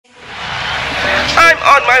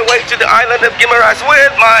on my way to the island of Guimaras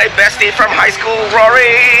with my bestie from high school,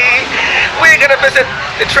 Rory. We're gonna visit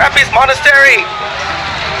the Trappist Monastery.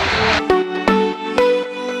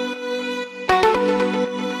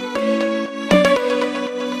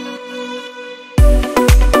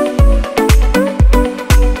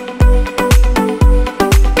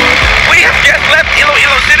 We have just left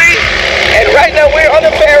Iloilo City, and right now we're on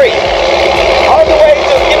a ferry on the way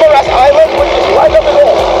to Guimaras Island, which is right over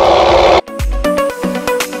there.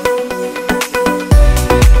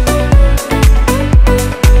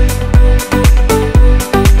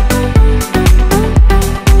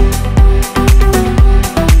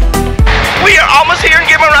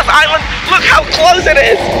 Look how close it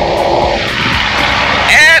is.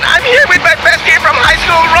 And I'm here with my bestie from high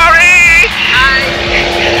school, Rory. Hi.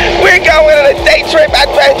 We're going on a day trip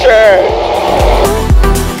adventure.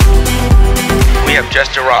 We have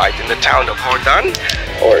just arrived in the town of Jordan,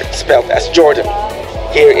 or spelled as Jordan,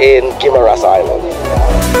 here in Guimaras Island.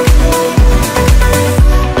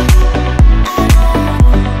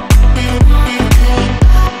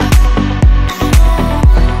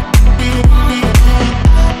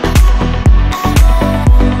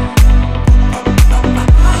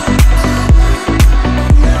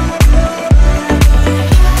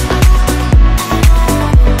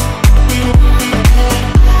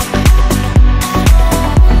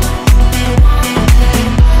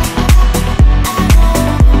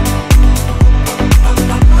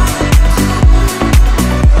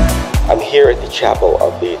 Here at the chapel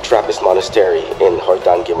of the Trappist Monastery in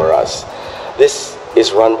Jordan, Guimaras. This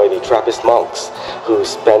is run by the Trappist monks who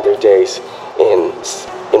spend their days in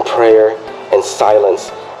prayer and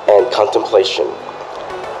silence and contemplation.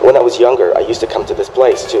 When I was younger, I used to come to this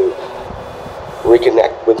place to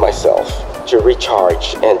reconnect with myself, to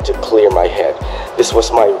recharge and to clear my head. This was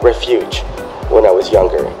my refuge when I was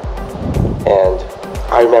younger. And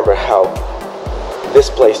I remember how this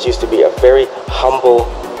place used to be a very humble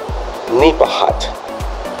Nipa hut,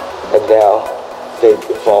 and now they've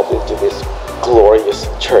evolved into this glorious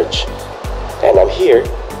church. And I'm here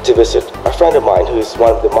to visit a friend of mine who's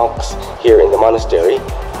one of the monks here in the monastery,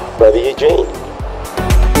 Brother Eugene.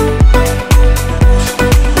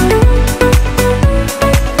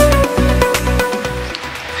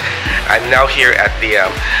 I'm now here at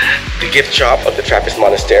the gift shop of the Trappist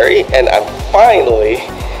Monastery, and I'm finally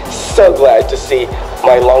so glad to see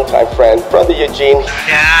my longtime friend, Brother Eugene.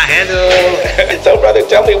 Yeah, hello. So, brother,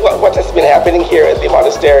 tell me what has been happening here at the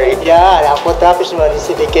monastery. Yeah, the Trappist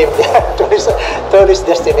Monastery became the tourist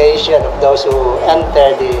destination of those who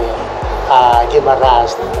enter the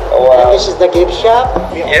Guimaras. Oh, wow. And this is the gift shop.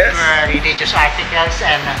 We Yes. offer religious articles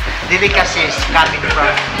and delicacies coming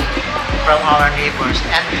from our neighbors.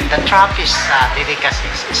 And the Trappist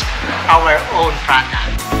delicacies is our own product.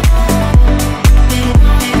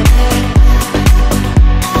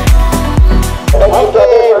 Thank you,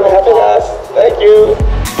 brother, for having us. Thank you.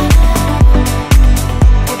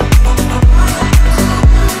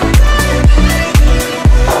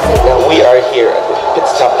 Now we are here at the Pit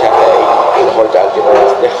Stop Cafe in Jordan,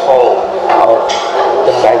 Guimaras, the home of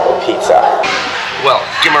the mango pizza. Well,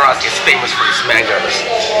 Guimaras is famous for its mangoes,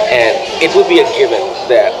 and it would be a given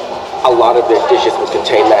that a lot of their dishes would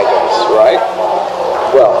contain mangoes, right?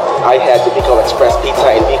 Well, I had the Bicol Express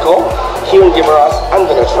pizza in Bicol. Here in Guimaras, I'm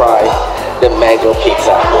gonna try the mango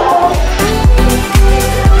pizza.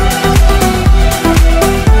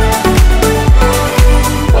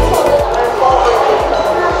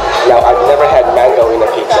 Now, I've never had mango in a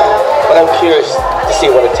pizza, but I'm curious to see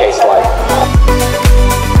what it tastes like.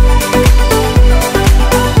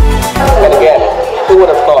 And again, who would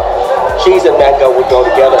have thought cheese and mango would go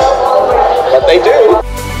together? But they do.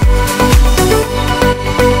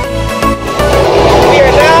 We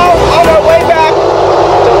are now on our way back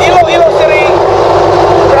to Iloilo City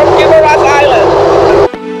from Guimaras Island.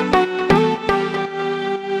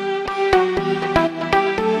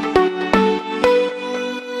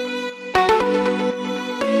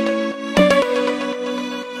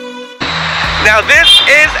 Now this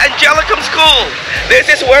is Angelicum School. This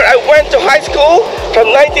is where I went to high school from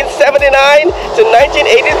 1979 to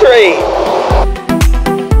 1983.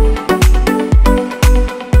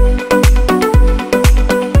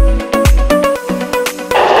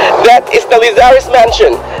 That is the Lizaris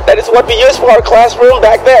Mansion. That is what we used for our classroom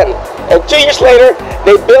back then. And 2 years later,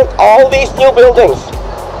 they built all these new buildings.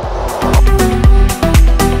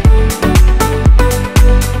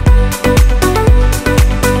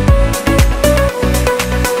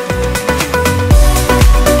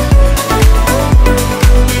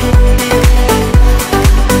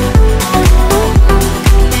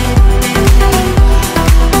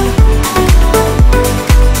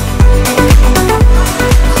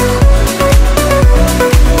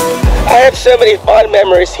 so many fun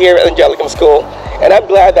memories here at Angelicum School, and I'm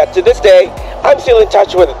glad that to this day, I'm still in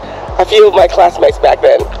touch with a few of my classmates back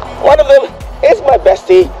then. One of them is my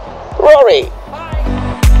bestie, Rory.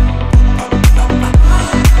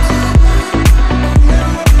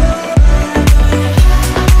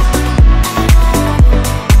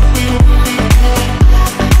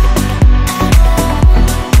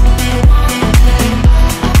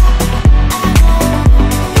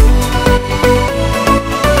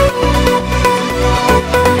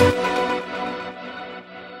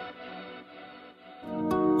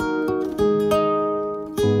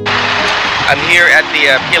 I'm here at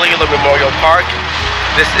the Iloilo Memorial Park.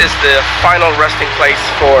 This is the final resting place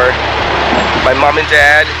for my mom and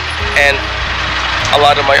dad and a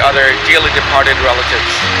lot of my other dearly departed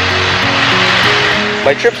relatives.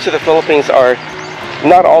 My trips to the Philippines are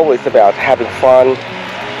not always about having fun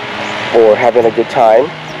or having a good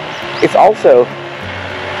time. It's also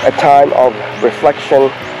a time of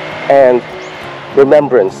reflection and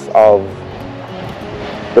remembrance of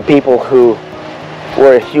the people who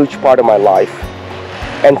were a huge part of my life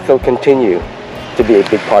and still continue to be a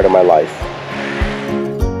big part of my life.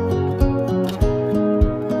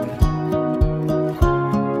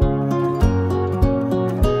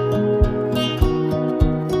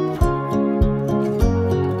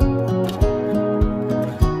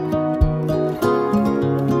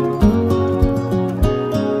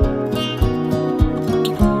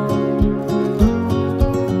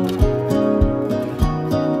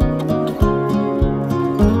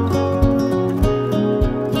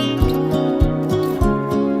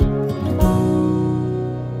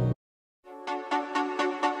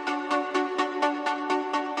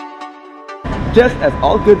 Just as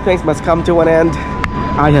all good things must come to an end,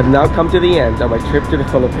 I have now come to the end of my trip to the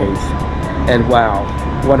Philippines. And wow,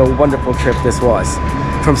 what a wonderful trip this was.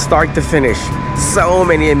 From start to finish, so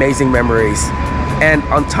many amazing memories. And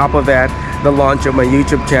on top of that, the launch of my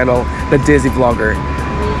YouTube channel, The Dizzy Vlogger.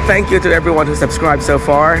 Thank you to everyone who subscribed so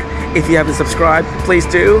far. If you haven't subscribed, please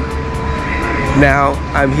do. Now,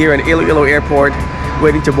 I'm here in Iloilo Airport,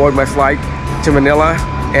 waiting to board my flight to Manila,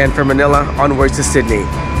 and from Manila onwards to Sydney.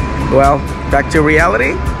 Well, back to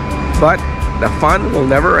reality, but the fun will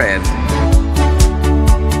never end.